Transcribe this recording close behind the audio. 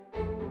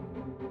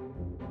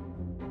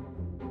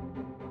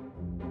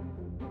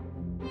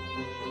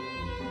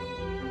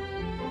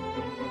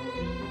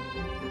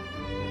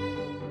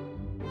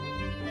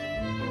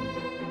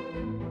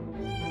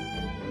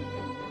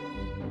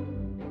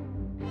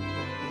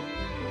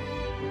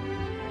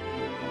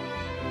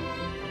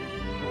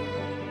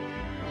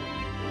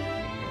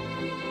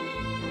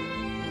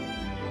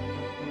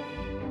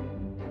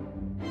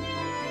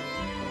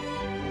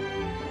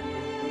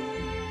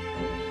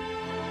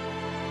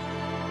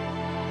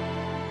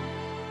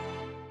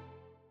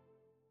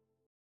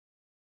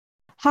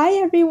Hi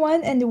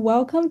everyone, and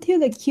welcome to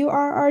the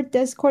QRR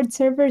Discord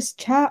server's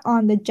chat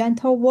on The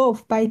Gentle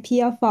Wolf by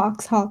Pia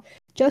Foxhall.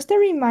 Just a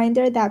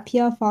reminder that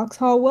Pia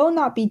Foxhall will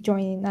not be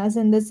joining us,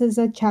 and this is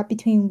a chat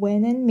between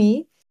Win and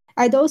me.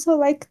 I'd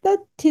also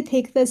to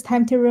take this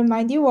time to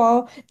remind you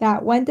all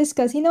that when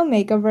discussing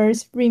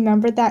Omegaverse,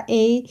 remember that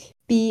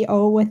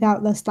ABO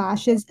without the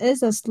slashes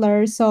is a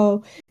slur,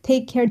 so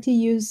take care to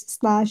use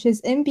slashes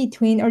in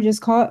between or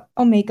just call it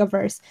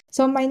Omegaverse.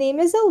 So my name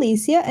is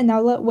Alicia, and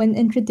I'll let Win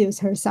introduce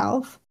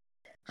herself.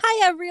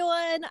 Hi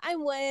everyone,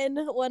 I'm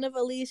Win, one of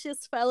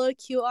Alicia's fellow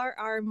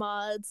QRR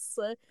mods.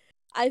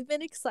 I've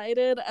been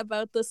excited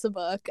about this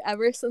book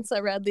ever since I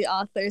read the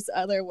author's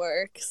other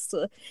works,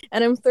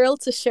 and I'm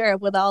thrilled to share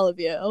it with all of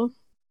you.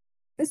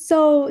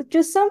 So,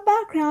 just some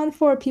background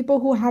for people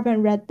who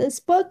haven't read this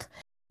book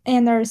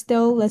and are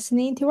still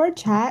listening to our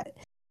chat.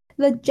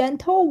 The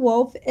Gentle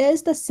Wolf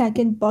is the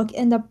second book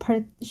in the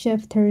Perth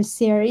Shifters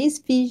series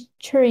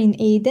featuring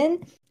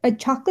Aiden, a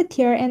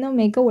chocolatier and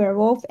omega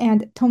werewolf,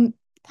 and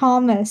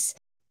Thomas,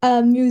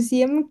 a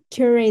museum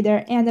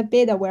curator and a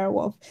beta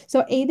werewolf.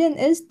 So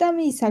Aiden is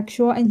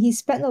demisexual and he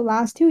spent the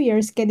last 2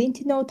 years getting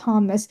to know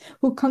Thomas,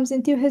 who comes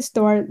into his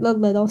store, The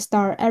Little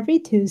Star, every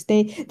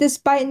Tuesday,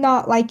 despite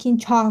not liking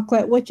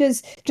chocolate, which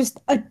is just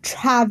a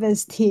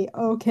travesty,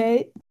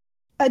 okay?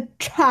 A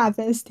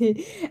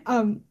travesty.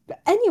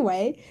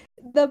 Anyway,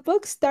 the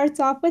book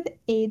starts off with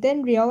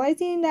Aiden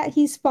realizing that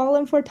he's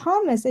fallen for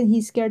Thomas and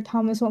he's scared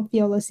Thomas won't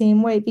feel the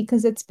same way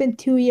because it's been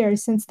 2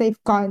 years since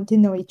they've gotten to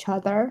know each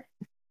other.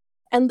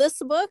 And this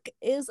book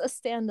is a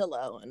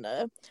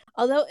standalone,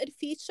 although it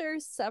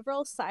features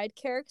several side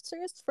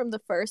characters from the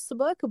first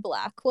book,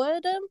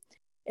 Blackwood.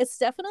 It's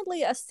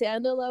definitely a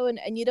standalone,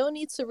 and you don't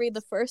need to read the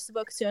first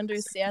book to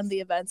understand the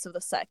events of the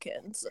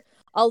second.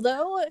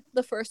 Although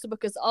the first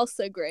book is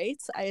also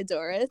great, I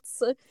adore it,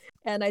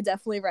 and I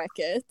definitely wreck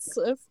it.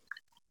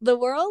 The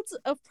world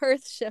of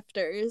Perth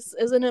Shifters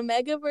is an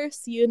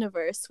Omegaverse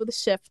universe with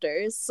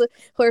shifters,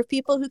 who are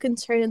people who can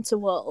turn into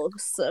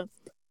wolves.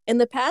 In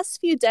the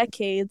past few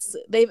decades,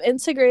 they've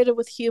integrated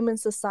with human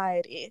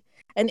society,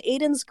 and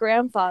Aiden's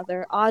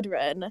grandfather,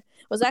 Audrin,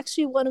 was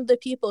actually one of the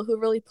people who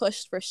really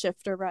pushed for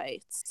shifter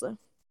rights.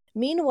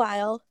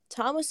 Meanwhile,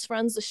 Thomas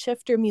runs the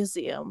Shifter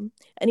Museum,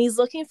 and he's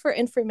looking for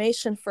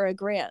information for a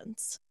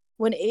grant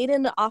when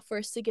Aiden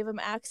offers to give him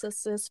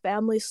access to his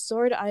family's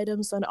stored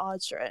items on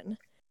Audrin.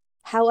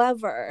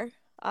 However,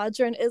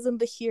 Audrin isn't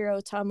the hero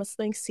Thomas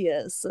thinks he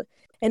is,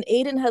 and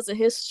Aiden has a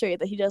history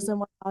that he doesn't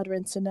want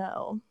Audrin to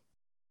know.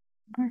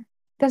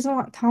 Doesn't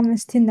want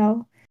Thomas to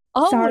know.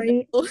 Oh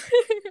Sorry. no.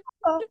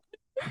 Oh,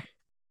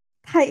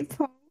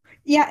 typo.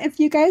 Yeah, if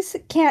you guys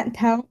can't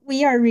tell,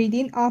 we are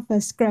reading off a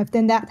script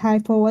and that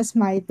typo was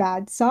my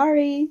bad.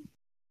 Sorry.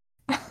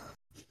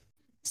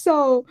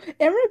 So,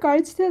 in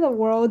regards to the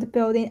world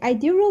building, I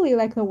do really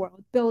like the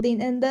world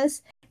building in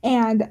this.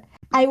 And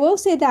I will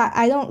say that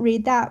I don't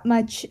read that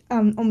much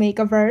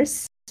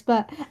Omegaverse,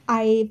 but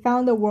I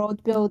found the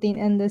world building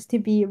in this to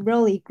be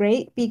really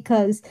great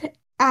because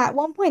at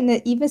one point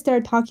it even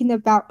started talking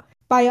about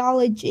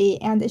biology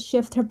and the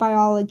shifter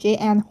biology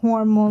and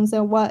hormones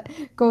and what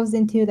goes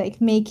into like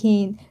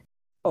making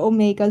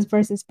omegas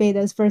versus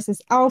betas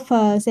versus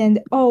alphas, and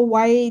oh,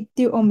 why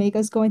do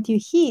omegas go into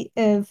heat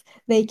if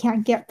they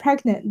can't get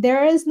pregnant?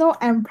 There is no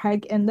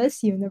mpreg in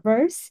this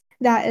universe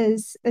that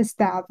is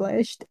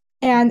established.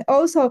 And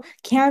also,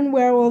 can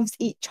werewolves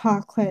eat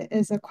chocolate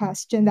is a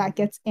question that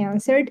gets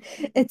answered.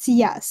 It's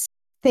yes,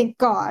 thank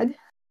God.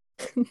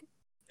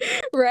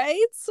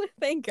 Right?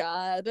 Thank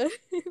God.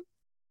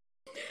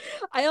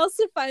 I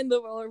also find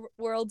the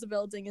world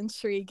building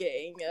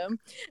intriguing.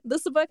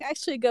 This book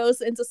actually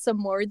goes into some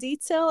more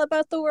detail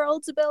about the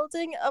world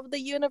building of the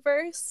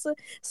universe,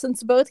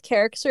 since both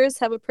characters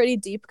have a pretty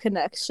deep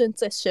connection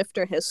to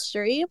shifter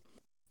history.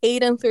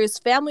 Aiden through his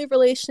family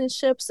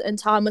relationships, and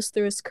Thomas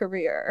through his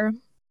career.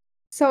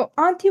 So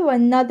on to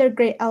another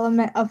great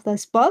element of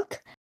this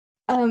book.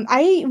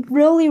 I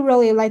really,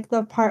 really like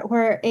the part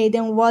where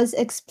Aiden was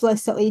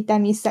explicitly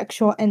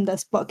demisexual in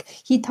this book.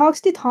 He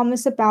talks to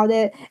Thomas about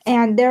it,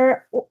 and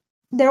there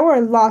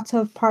were lots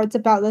of parts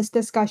about this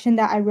discussion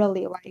that I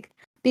really liked.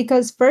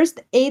 Because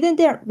first, Aiden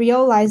didn't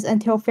realize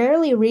until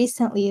fairly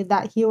recently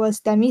that he was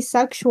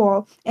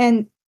demisexual,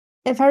 and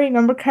if I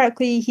remember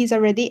correctly, he's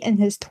already in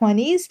his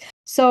 20s.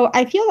 So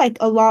I feel like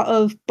a lot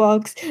of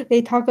books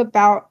they talk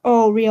about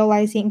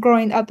realizing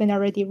growing up and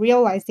already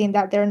realizing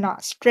that they're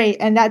not straight,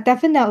 and that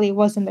definitely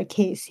wasn't the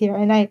case here,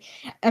 and I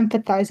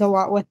empathize a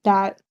lot with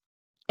that.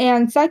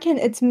 And second,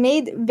 it's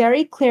made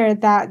very clear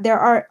that there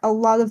are a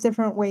lot of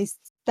different ways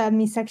that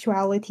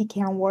bisexuality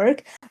can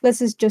work.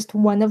 This is just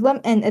one of them,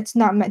 and it's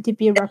not meant to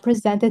be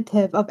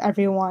representative of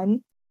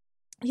everyone.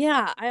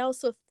 Yeah, I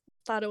also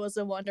thought it was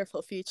a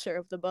wonderful feature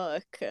of the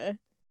book.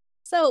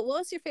 So, what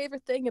was your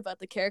favorite thing about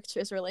the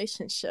characters'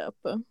 relationship?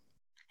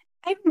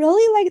 I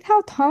really liked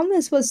how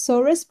Thomas was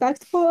so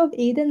respectful of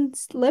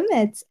Aiden's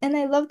limits, and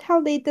I loved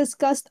how they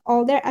discussed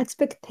all their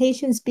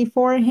expectations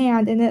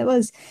beforehand. And it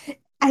was,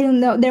 I don't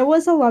know, there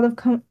was a lot of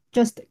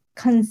just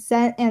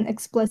consent and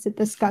explicit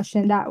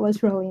discussion that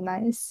was really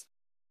nice.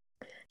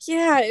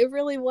 Yeah, it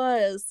really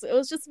was. It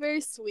was just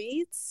very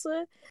sweet.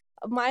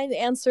 My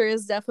answer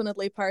is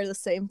definitely part of the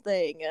same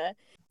thing.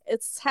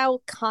 It's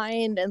how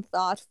kind and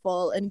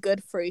thoughtful and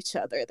good for each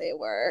other they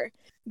were.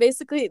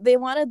 Basically, they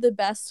wanted the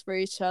best for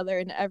each other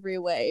in every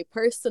way,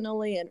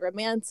 personally and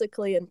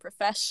romantically and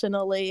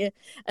professionally.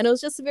 And it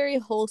was just very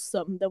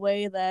wholesome the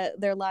way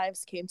that their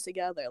lives came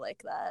together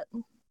like that.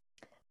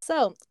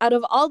 So, out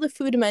of all the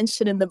food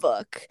mentioned in the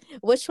book,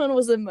 which one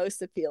was the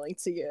most appealing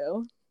to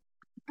you?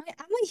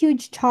 I'm a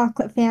huge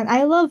chocolate fan.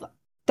 I love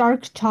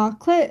dark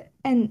chocolate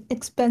and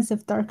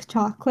expensive dark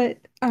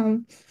chocolate.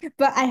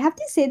 But I have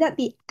to say that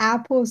the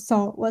apple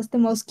salt was the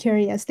most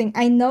curious thing.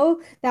 I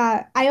know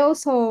that I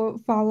also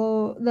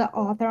follow the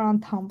author on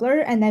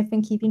Tumblr, and I've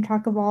been keeping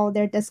track of all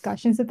their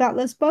discussions about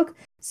this book.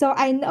 So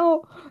I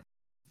know,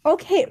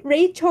 okay,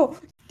 Rachel,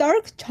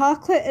 dark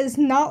chocolate is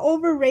not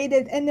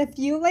overrated. And if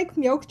you like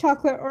milk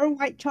chocolate or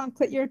white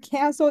chocolate, you're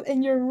canceled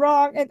and you're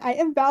wrong, and I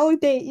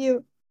invalidate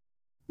you.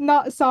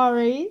 Not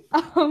sorry.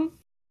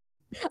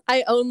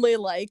 I only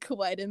like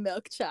white and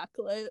milk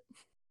chocolate.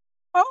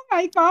 Oh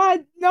my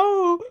God,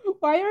 no.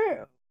 Why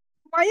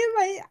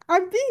am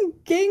I'm being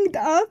ganged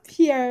up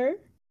here.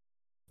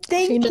 I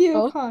Thank you,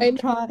 know. I know.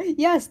 Contra.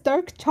 Yes,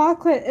 dark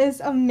chocolate is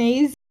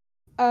amazing.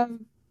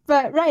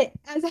 But right,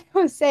 as I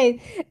was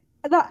saying,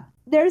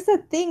 there's a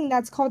thing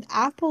that's called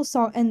apple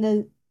salt in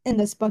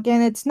this book,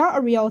 and it's not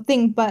a real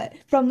thing, but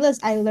from this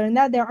I learned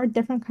that there are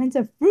different kinds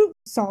of fruit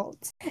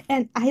salts.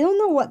 And I don't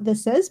know what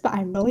this is, but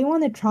I really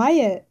want to try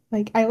it.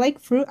 Like I like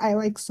fruit, I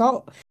like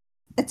salt.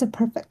 It's a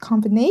perfect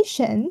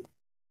combination.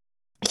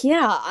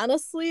 Yeah,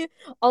 honestly,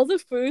 all the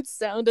food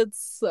sounded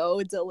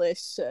so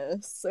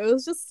delicious. It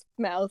was just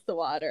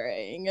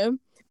mouth-watering.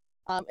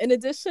 In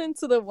addition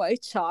to the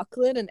white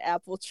chocolate and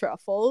apple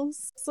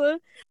truffles,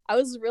 I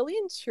was really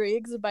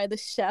intrigued by the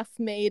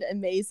chef-made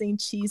amazing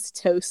cheese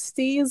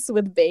toasties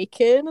with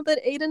bacon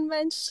that Aiden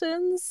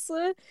mentions.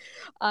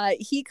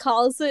 He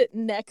calls it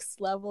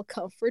next level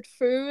comfort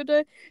food,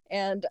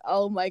 and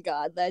oh my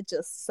God, that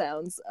just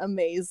sounds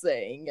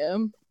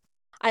amazing.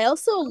 I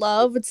also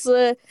loved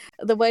the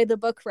way the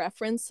book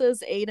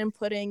references Aiden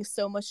putting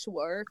so much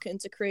work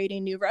into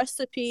creating new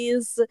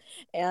recipes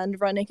and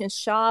running his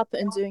shop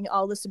and doing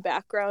all this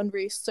background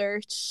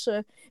research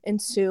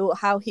into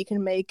how he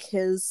can make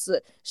his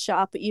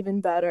shop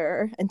even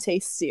better and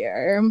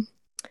tastier.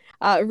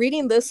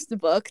 Reading this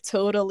book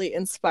totally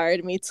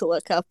inspired me to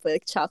look up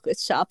like chocolate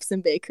shops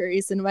and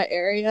bakeries in my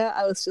area.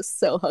 I was just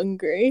so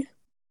hungry.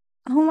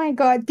 Oh my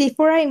God.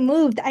 Before I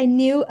moved, I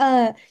knew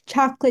a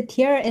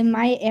chocolatier in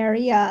my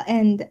area,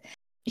 and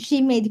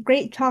she made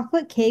great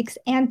chocolate cakes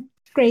and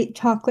great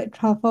chocolate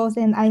truffles,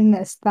 and I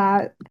missed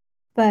that.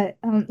 But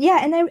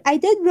yeah, and I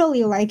did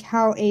really like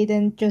how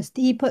Aiden just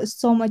he put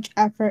so much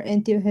effort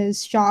into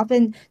his shop,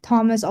 and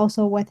Thomas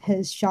also with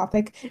his shop.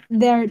 Like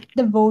their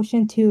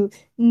devotion to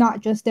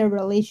not just their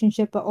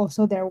relationship but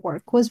also their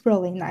work was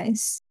really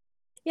nice.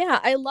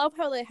 Yeah, I love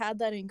how they had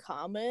that in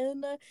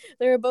common.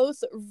 They were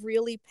both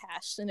really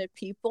passionate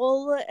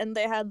people and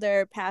they had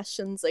their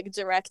passions like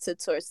directed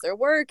towards their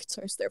work,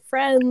 towards their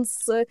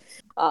friends,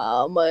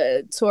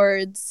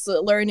 towards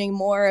learning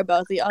more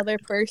about the other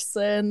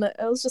person. It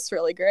was just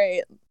really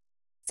great.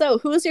 So,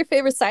 who's your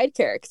favorite side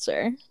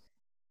character?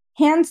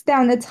 Hands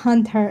down, it's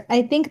Hunter.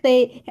 I think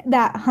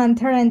that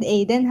Hunter and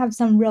Aiden have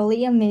some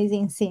really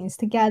amazing scenes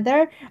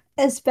together,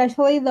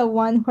 especially the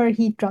one where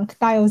he drunk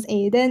dials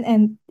Aiden,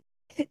 and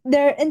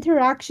their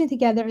interaction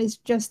together is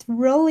just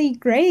really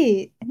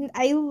great. And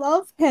I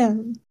love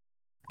him.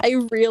 I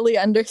really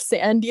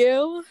understand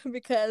you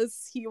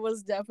because he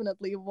was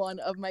definitely one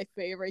of my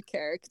favorite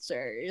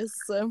characters.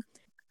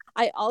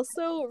 I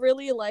also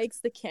really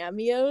liked the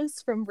cameos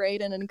from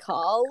Brayden and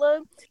Call,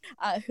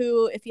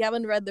 who, if you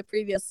haven't read the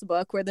previous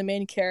book, were the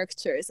main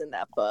characters in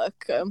that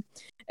book.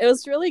 It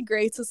was really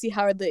great to see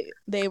how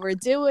they were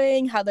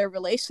doing, how their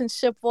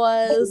relationship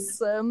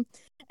was,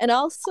 and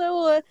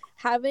also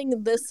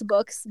having this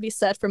book be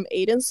set from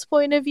Aiden's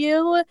point of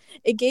view.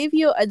 It gave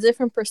you a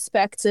different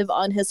perspective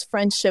on his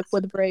friendship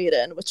with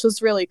Brayden, which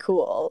was really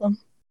cool.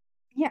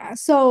 Yeah,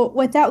 so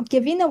without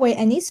giving away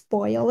any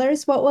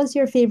spoilers, what was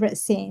your favorite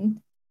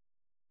scene?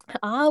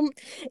 Um,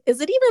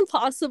 is it even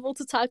possible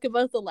to talk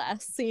about the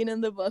last scene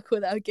in the book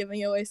without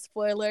giving away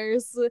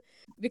spoilers?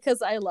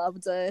 Because I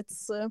loved it.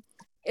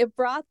 It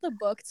brought the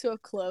book to a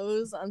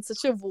close on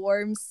such a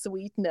warm,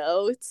 sweet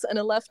note, and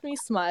it left me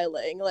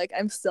smiling. Like,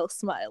 I'm still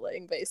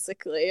smiling,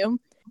 basically.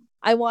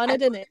 I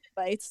wanted an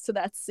invite to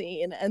that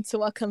scene and to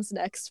what comes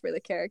next for the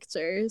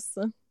characters.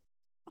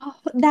 Oh,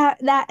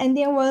 that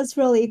ending was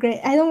really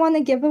great. I don't want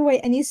to give away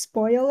any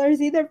spoilers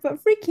either,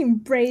 but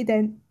freaking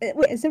Braden.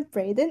 Wait, is it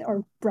Braden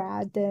or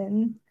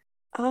Braden?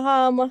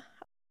 Um,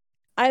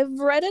 I've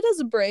read it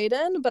as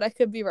Brayden, but I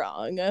could be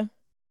wrong.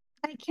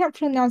 I can't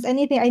pronounce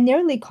anything. I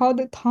nearly called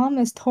it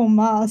Thomas.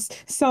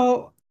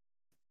 So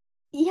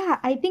yeah,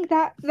 I think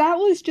that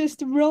was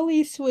just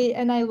really sweet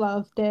and I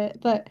loved it.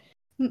 But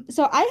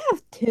So I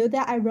have two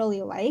that I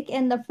really like,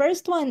 and the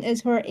first one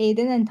is where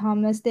Aiden and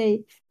Thomas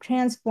they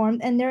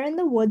transformed and they're in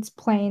the woods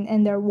playing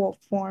in their wolf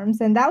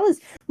forms, and that was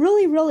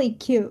really really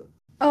cute.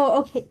 Oh,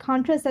 okay.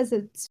 Contra says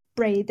it's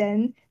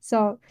Brayden,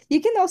 so you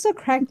can also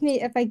correct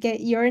me if I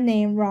get your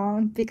name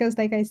wrong because,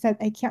 like I said,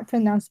 I can't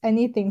pronounce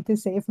anything to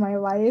save my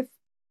life.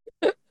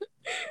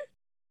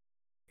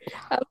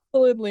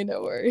 Absolutely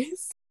no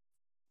worries.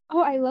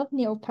 Oh, I love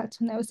Neopets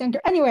when I was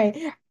younger.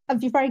 Anyway,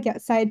 before I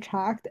get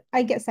sidetracked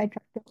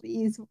really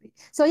easily.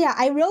 So yeah,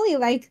 I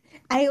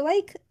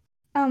like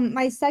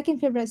my second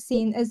favorite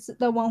scene is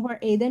the one where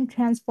Aiden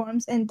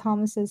transforms in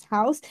Thomas's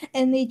house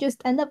and they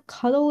just end up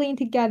cuddling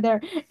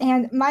together.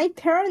 And my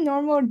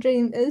paranormal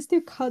dream is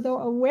to cuddle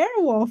a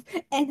werewolf.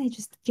 And I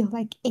just feel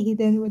like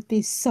Aiden would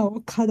be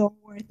so cuddle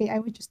worthy. I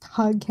would just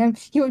hug him.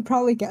 He would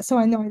probably get so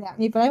annoyed at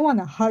me, but I want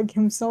to hug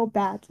him so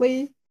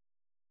badly.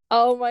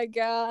 Oh my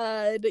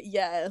god,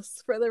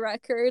 yes. For the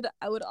record,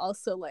 I would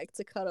also like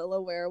to cuddle a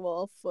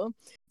werewolf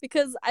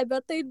because I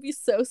bet they'd be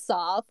so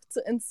soft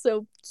and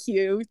so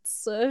cute.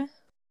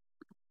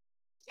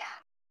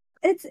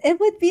 It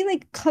would be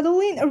like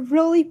cuddling a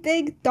really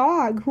big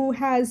dog who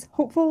has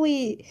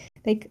hopefully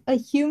like a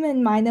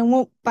human mind and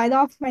won't bite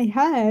off my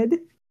head.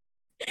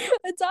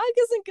 A dog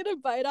isn't gonna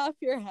bite off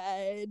your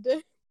head.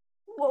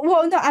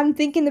 No, I'm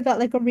thinking about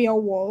like a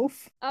real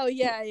wolf. Oh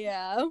yeah,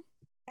 yeah.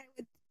 I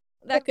would,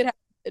 That could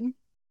happen.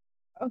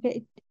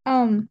 okay.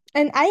 And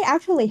I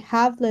actually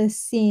have this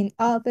scene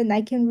up and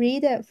I can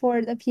read it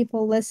for the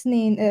people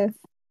listening if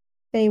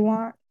they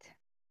want.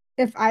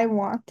 If I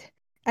want.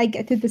 I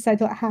get to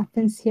decide what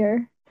happens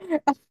here.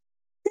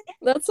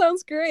 That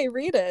sounds great.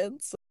 Read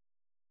it.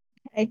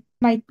 Okay.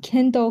 My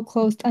Kindle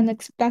closed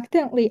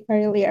unexpectedly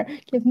earlier.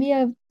 Give me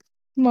a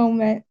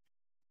moment.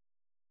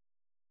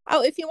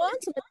 Oh, if you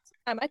want some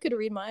time, I could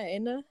read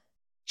mine.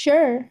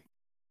 Sure.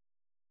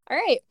 All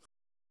right.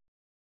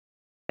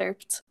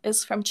 Excerpt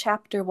is from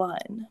chapter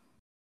 1.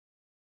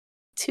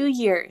 2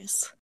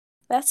 years.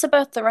 That's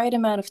about the right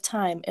amount of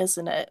time,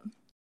 isn't it?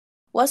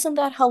 Wasn't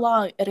that how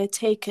long it had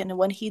taken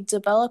when he'd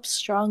developed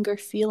stronger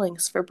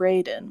feelings for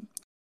Brayden?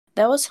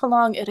 That was how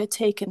long it had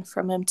taken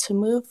from him to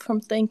move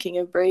from thinking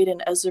of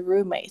Brayden as a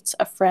roommate,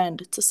 a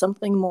friend, to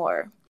something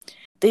more.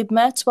 They'd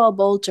met while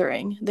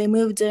bouldering, they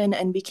moved in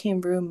and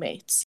became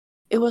roommates.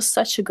 It was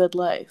such a good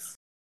life.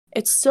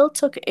 It still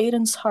took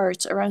Aiden's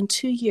heart around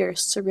 2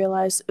 years to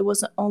realize it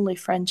wasn't only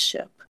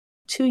friendship.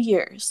 2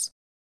 years.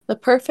 The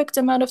perfect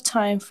amount of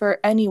time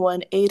for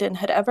anyone Aiden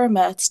had ever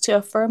met to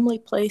have firmly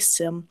placed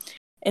him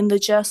in the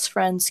just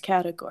friends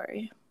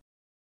category.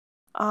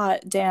 Ah,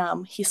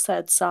 damn, he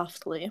said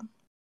softly.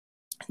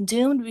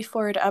 Doomed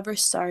before it ever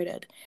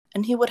started,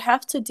 and he would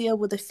have to deal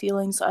with the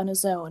feelings on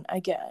his own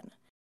again.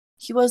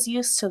 He was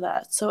used to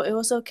that, so it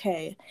was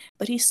okay,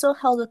 but he still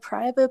held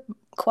a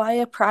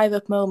quiet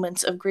private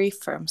moment of grief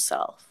for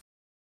himself.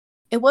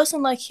 It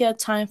wasn't like he had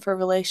time for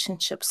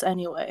relationships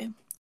anyway.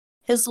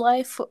 His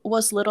life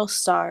was Little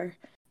Star.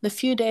 The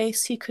few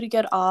days he could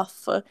get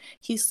off,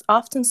 he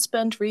often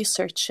spent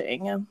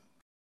researching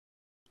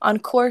on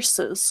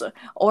courses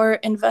or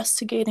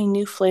investigating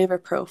new flavor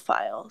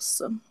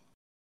profiles.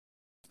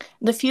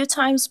 The few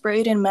times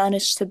Brayden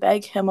managed to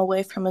beg him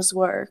away from his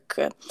work,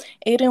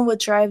 Aiden would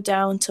drive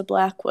down to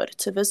Blackwood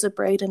to visit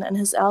Brayden and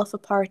his alpha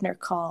partner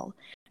Call,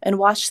 and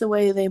watch the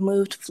way they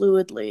moved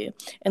fluidly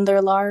in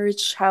their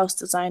large house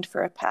designed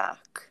for a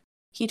pack.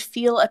 He'd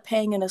feel a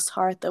pang in his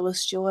heart that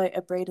was joy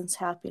at Brayden's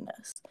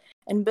happiness,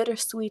 and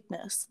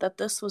bittersweetness that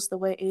this was the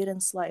way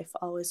Aiden's life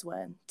always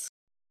went.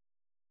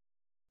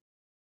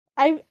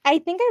 I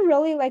think I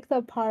really like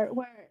the part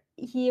where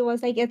he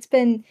was like it's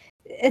been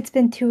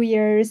 2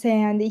 years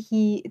and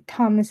he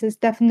Thomas is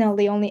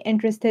definitely only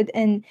interested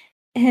in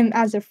him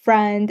as a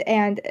friend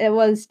and it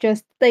was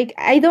just like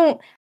I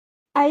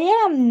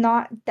am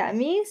not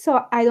Demi,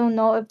 so I don't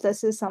know if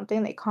this is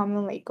something they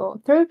commonly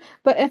go through,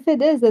 but if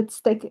it is,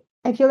 it's like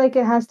I feel like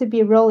it has to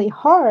be really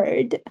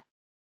hard.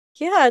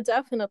 Yeah,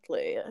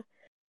 definitely.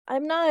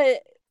 I'm not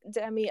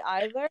Demi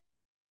either,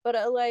 but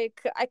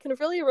like I can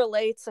really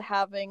relate to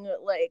having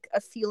like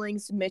a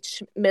feelings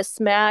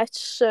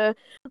mismatch.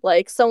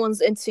 Like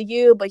someone's into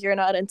you, but you're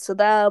not into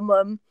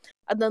them.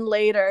 And then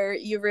later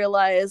you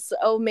realize,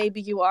 oh, maybe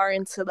you are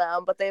into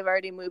them, but they've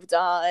already moved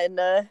on.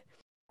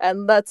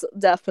 And that's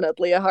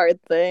definitely a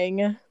hard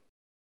thing.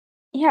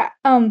 Yeah,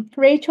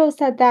 Rachel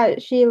said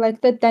that she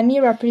liked the demi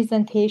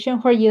representation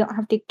where you don't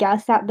have to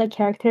guess at the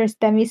character's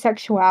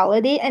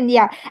demisexuality. And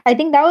yeah, I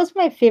think that was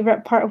my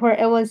favorite part where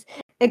it was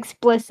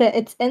explicit.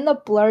 It's in the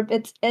blurb,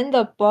 it's in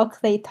the book,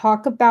 they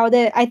talk about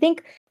it. I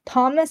think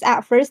Thomas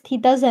at first he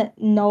doesn't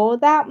know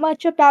that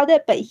much about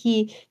it, but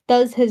he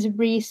does his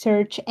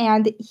research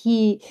and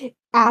he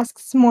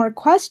asks more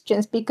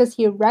questions because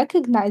he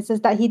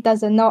recognizes that he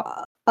doesn't know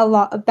a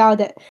lot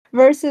about it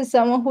versus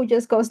someone who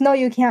just goes, "No,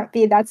 you can't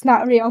be. That's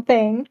not a real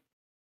thing."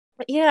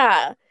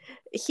 Yeah.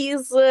 He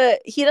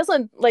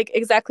doesn't like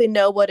exactly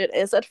know what it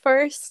is at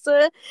first,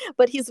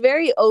 but he's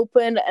very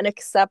open and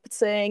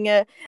accepting,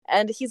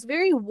 and he's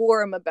very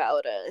warm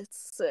about it.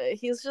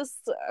 He's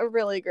just a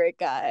really great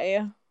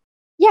guy.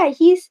 yeah,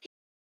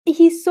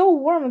 he's so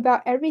warm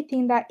about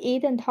everything that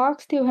Aiden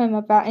talks to him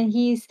about, and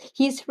he's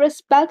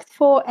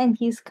respectful and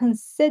he's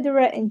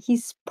considerate and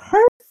he's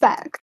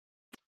perfect.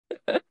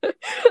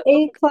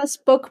 A plus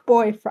book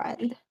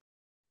boyfriend.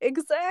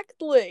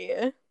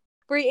 Exactly.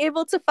 Were you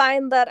able to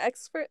find that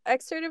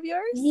excerpt of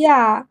yours?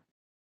 Yeah.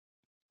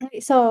 Okay,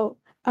 so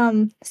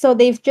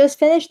they've just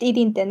finished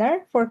eating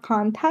dinner for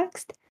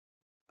context.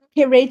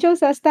 Okay, Rachel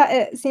says that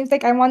it seems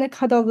like I want to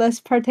cuddle this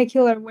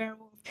particular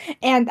werewolf.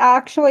 And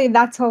actually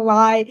that's a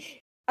lie.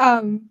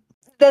 Um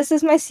this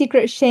is my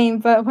secret shame,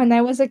 but when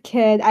I was a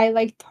kid, I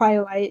liked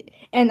Twilight,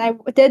 and I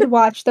did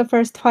watch the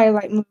first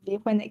Twilight movie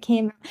when it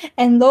came out.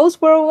 And those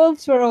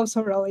werewolves were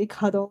also really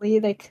cuddly.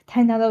 Like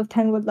 10 out of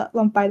 10 would let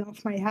them bite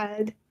off my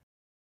head.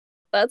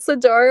 That's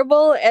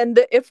adorable. And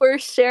if we're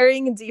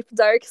sharing deep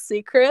dark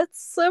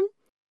secrets,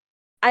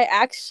 I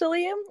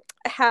actually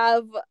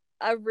have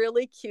a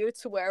really cute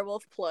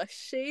werewolf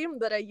plushie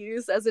that I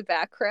use as a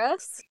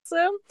backrest.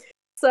 So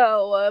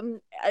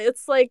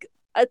it's like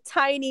a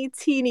tiny,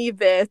 teeny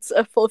bit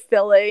of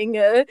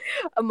fulfilling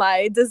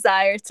my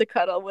desire to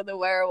cuddle with a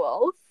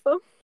werewolf.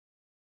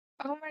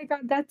 Oh my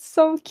god, that's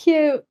so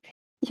cute.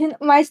 You know,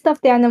 my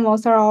stuffed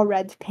animals are all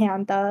red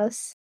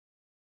pandas.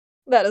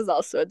 That is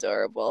also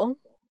adorable.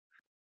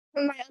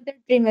 My other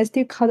dream is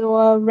to cuddle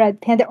a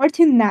red panda or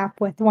to nap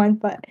with one,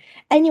 but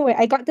anyway,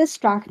 I got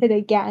distracted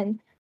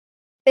again.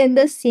 In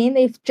this scene,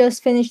 they've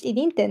just finished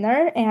eating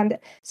dinner, and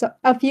so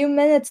a few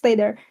minutes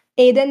later,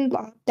 Aiden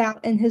locked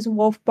out in his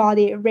wolf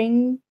body,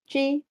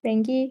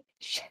 Rangy,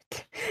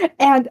 shit,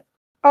 and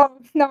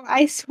oh no,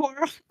 I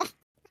swore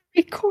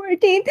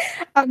recording,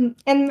 and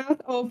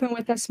mouth open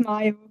with a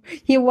smile.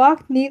 He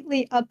walked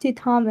neatly up to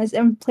Thomas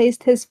and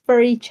placed his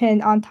furry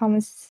chin on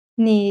Thomas'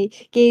 knee,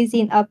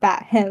 gazing up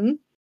at him.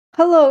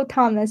 Hello,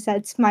 Thomas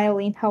said,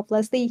 smiling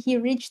helplessly. He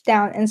reached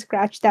down and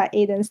scratched at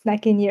Aiden's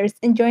neck and ears,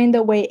 enjoying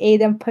the way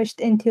Aiden pushed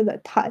into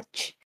the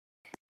touch.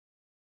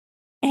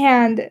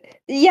 And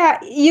yeah,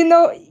 you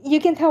know,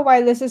 you can tell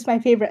why this is my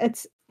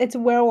favorite. It's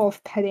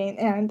werewolf petting,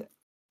 and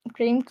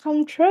dream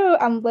come true.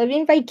 I'm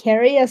living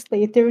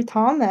vicariously through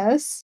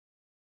Thomas.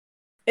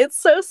 It's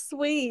so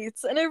sweet,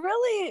 and it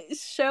really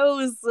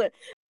shows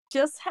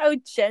just how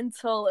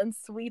gentle and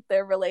sweet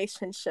their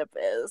relationship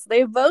is.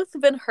 They've both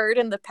been hurt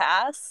in the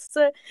past,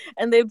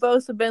 and they've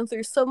both been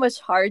through so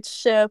much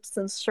hardships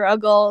and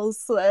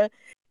struggles,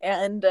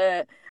 and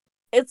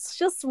it's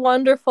just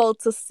wonderful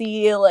to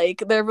see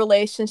like their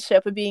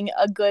relationship being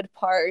a good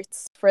part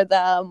for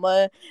them,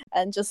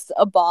 and just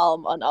a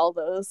balm on all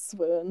those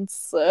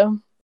wounds.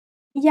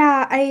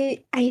 Yeah,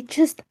 I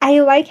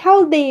like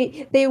how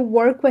they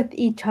work with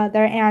each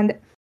other, and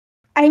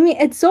I mean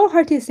it's so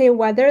hard to say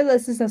whether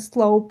this is a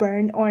slow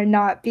burn or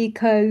not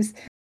because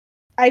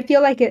I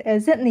feel like it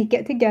isn't. They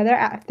get together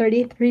at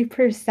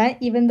 33%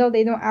 even though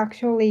they don't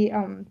actually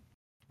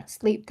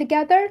sleep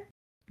together.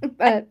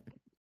 But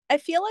I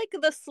feel like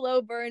the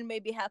slow burn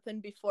maybe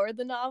happened before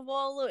the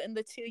novel in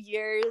the 2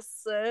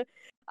 years that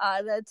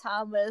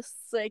Thomas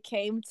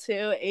came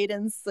to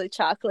Aiden's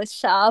chocolate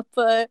shop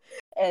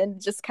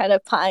and just kind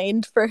of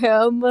pined for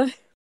him.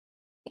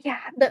 yeah,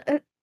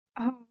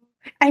 oh,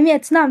 I mean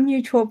it's not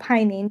mutual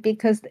pining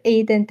because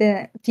Aiden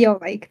didn't feel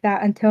like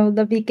that until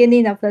the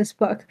beginning of this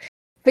book.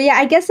 But yeah,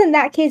 I guess in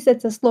that case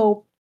it's a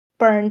slow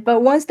burn,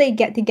 but once they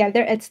get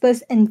together it's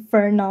this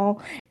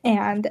inferno,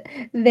 and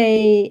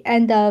they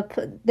end up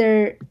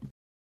they're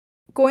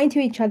going to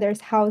each other's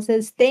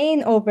houses,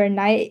 staying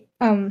overnight.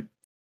 I'm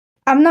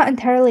not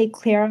entirely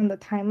clear on the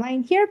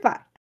timeline here,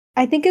 but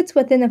I think it's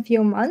within a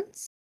few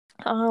months.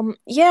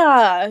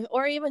 Yeah,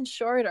 or even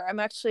shorter. I'm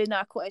actually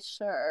not quite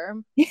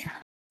sure.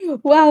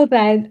 Well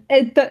then,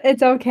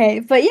 it's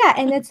okay. But yeah,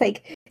 and it's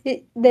like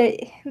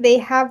they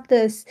have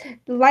this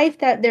life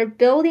that they're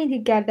building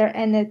together,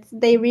 and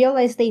they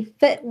realize they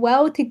fit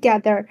well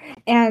together,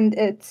 and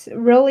it's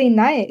really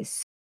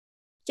nice.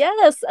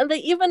 Yes, and they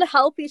even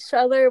help each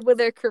other with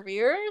their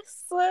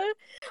careers.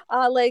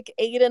 Like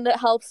Aiden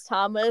helps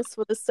Thomas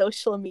with his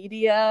social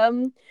media.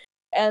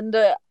 And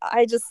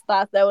I just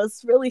thought that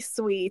was really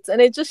sweet.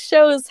 And it just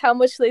shows how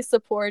much they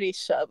support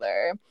each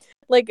other.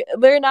 Like,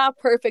 they're not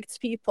perfect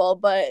people,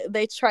 but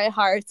they try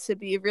hard to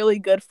be really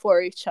good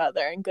for each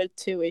other and good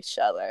to each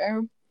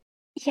other.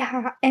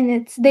 Yeah,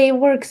 and they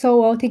work so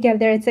well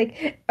together. It's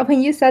like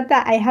when you said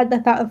that, I had the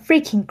thought of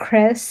freaking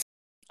Chris.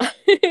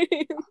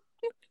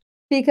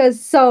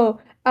 Because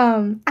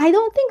I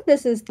don't think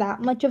this is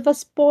that much of a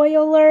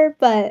spoiler,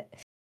 but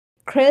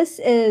Chris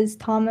is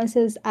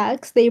Thomas's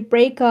ex. They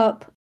break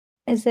up,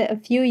 is it a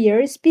few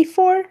years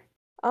before?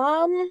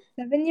 um,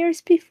 7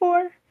 years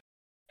before?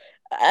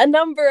 a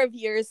number of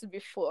years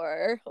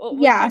before. Would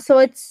Yeah, you? so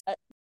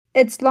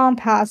it's long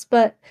past,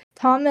 but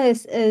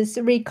Thomas is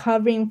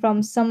recovering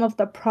from some of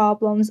the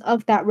problems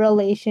of that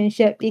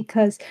relationship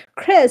because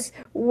Chris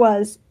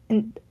was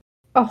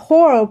a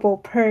horrible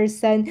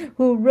person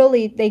who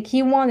really like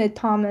he wanted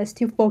Thomas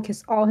to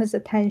focus all his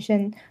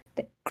attention.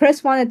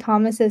 Chris wanted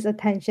Thomas's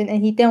attention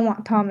and he didn't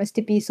want Thomas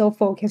to be so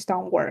focused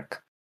on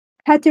work.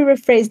 Had to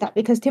rephrase that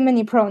because too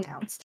many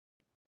pronouns.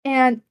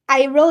 And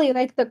I really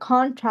like the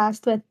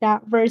contrast with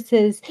that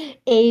versus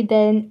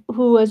Aiden,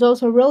 who is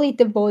also really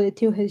devoted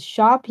to his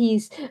shop.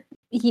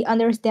 He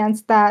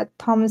understands that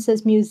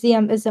Thomas's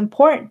museum is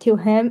important to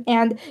him,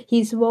 and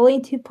he's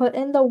willing to put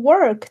in the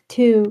work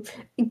to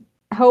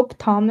help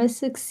Thomas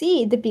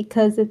succeed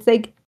because it's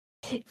like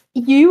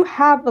you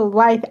have a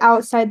life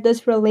outside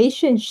this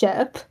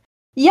relationship.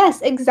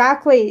 Yes,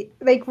 exactly.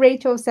 Like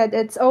Rachel said,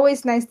 it's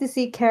always nice to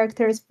see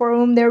characters for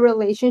whom their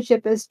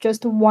relationship is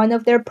just one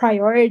of their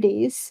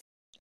priorities.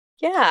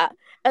 Yeah,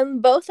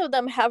 and both of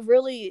them have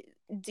really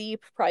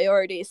deep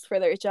priorities for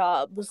their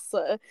jobs,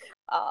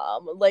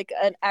 like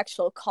an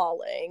actual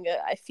calling,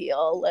 I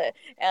feel,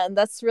 and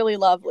that's really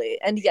lovely.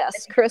 And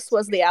yes, Chris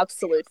was the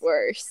absolute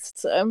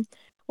worst.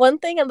 One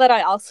thing that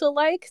I also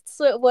liked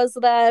was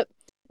that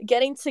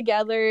getting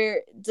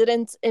together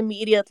didn't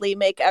immediately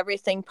make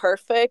everything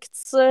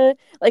perfect.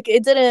 Like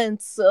it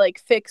didn't like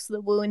fix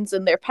the wounds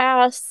in their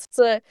past,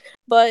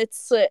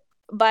 but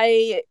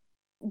by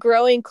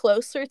growing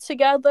closer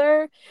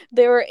together,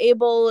 they were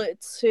able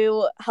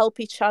to help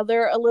each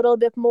other a little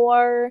bit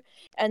more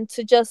and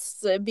to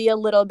just be a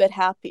little bit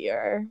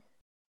happier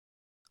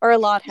or a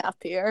lot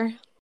happier.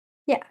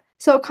 Yeah.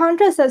 So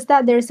Contra says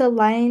that there's a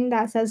line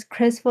that says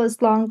Chris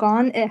was long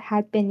gone, it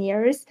had been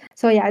years.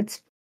 So yeah,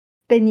 it's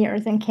been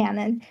years in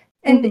canon.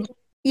 And Mhm.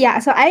 yeah,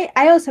 so I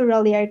also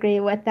really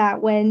agree with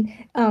that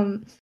when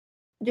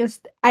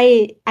just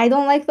I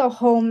don't like the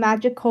whole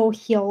magical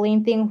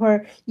healing thing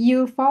where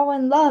you fall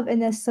in love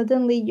and then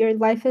suddenly your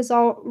life is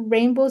all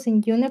rainbows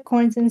and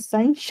unicorns and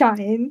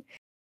sunshine.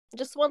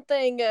 Just one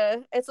thing,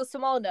 it's a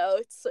small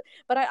note,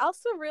 but I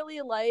also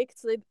really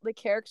liked the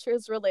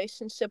characters'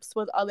 relationships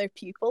with other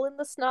people in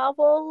this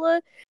novel,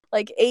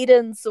 like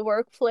Aiden's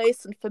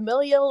workplace and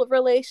familial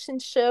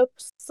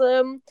relationships,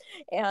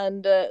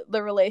 and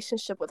the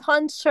relationship with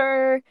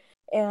Hunter,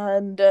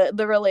 and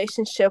the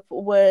relationship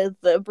with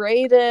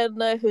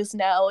Braden, who's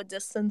now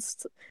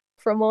distanced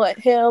from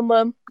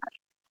him.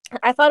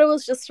 I thought it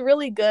was just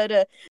really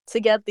good to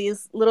get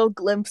these little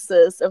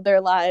glimpses of their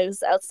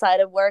lives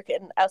outside of work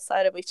and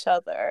outside of each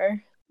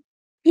other.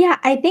 Yeah,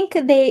 I think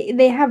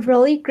they have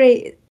really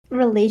great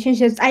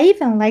relationships. I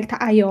even liked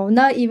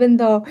Iona, even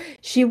though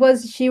she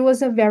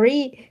was a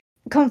very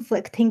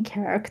conflicting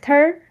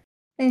character,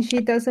 and she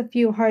does a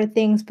few hard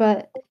things.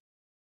 But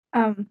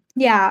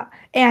yeah,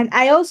 and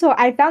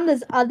I found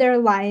this other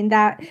line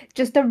that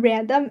just a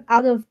random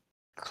out of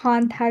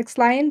context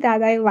line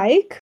that I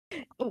like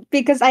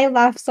because I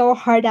laughed so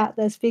hard at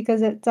this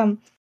because it's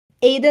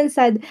Aiden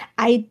said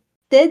I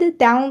did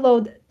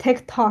download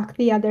TikTok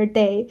the other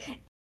day.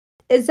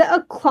 Is it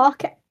a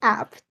clock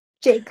app?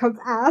 Jacob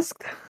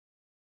asked.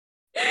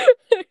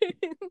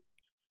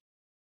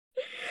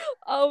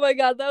 Oh my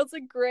god, that was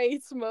a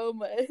great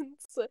moment.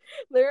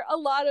 There are a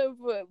lot of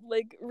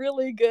like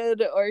really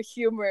good or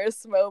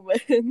humorous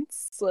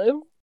moments.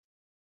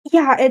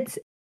 Yeah, it's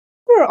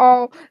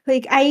overall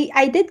like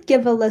I did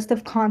give a list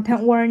of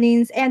content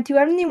warnings, and to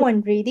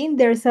anyone reading,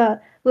 there's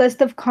a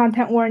list of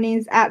content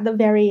warnings at the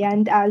very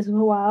end as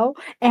well.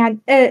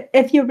 And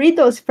if you read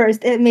those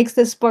first, it makes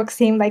this book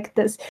seem like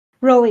this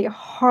really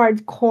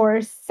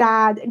hardcore,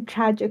 sad, and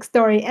tragic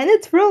story, and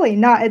it's really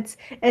not.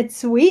 It's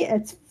sweet,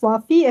 it's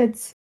fluffy,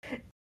 it's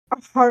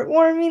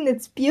heartwarming,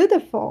 it's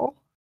beautiful.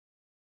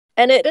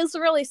 And it is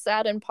really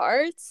sad in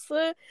parts,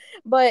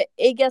 but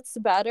it gets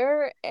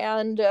better,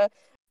 and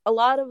a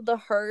lot of the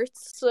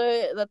hurts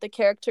that the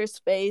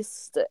characters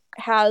faced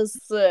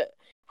has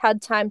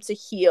had time to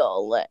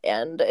heal,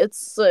 and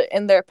it's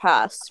in their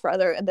past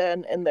rather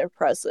than in their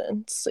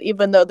present,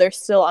 even though they're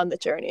still on the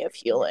journey of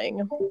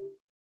healing.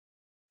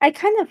 I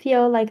kind of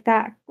feel like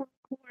that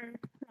we're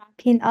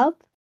wrapping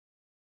up.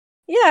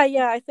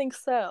 Yeah, I think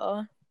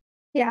so.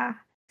 Yeah.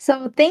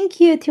 So thank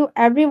you to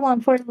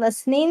everyone for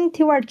listening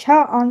to our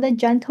chat on the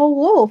Gentle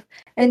Wolf.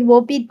 And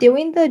we'll be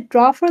doing the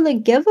draw for the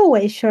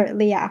giveaway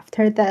shortly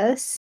after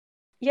this.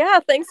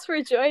 Yeah, thanks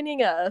for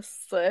joining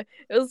us. It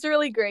was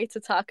really great to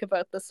talk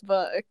about this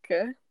book.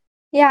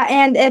 Yeah,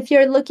 and if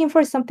you're looking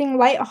for something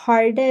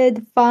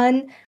lighthearted,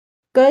 fun,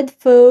 good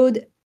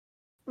food,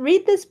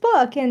 read this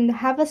book and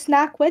have a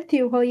snack with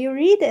you while you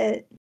read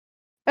it.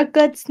 A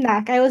good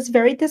snack. I was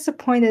very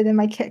disappointed in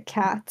my Kit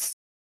Kats.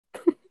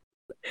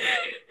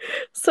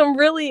 Some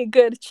really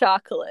good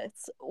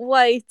chocolates,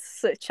 white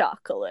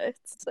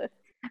chocolates.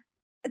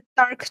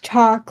 Dark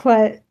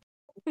chocolate.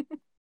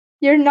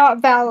 You're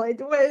not valid,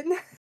 Win.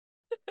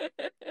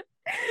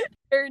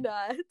 Or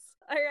not.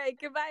 All right,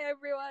 goodbye,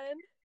 everyone.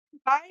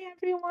 Bye,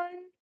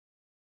 everyone.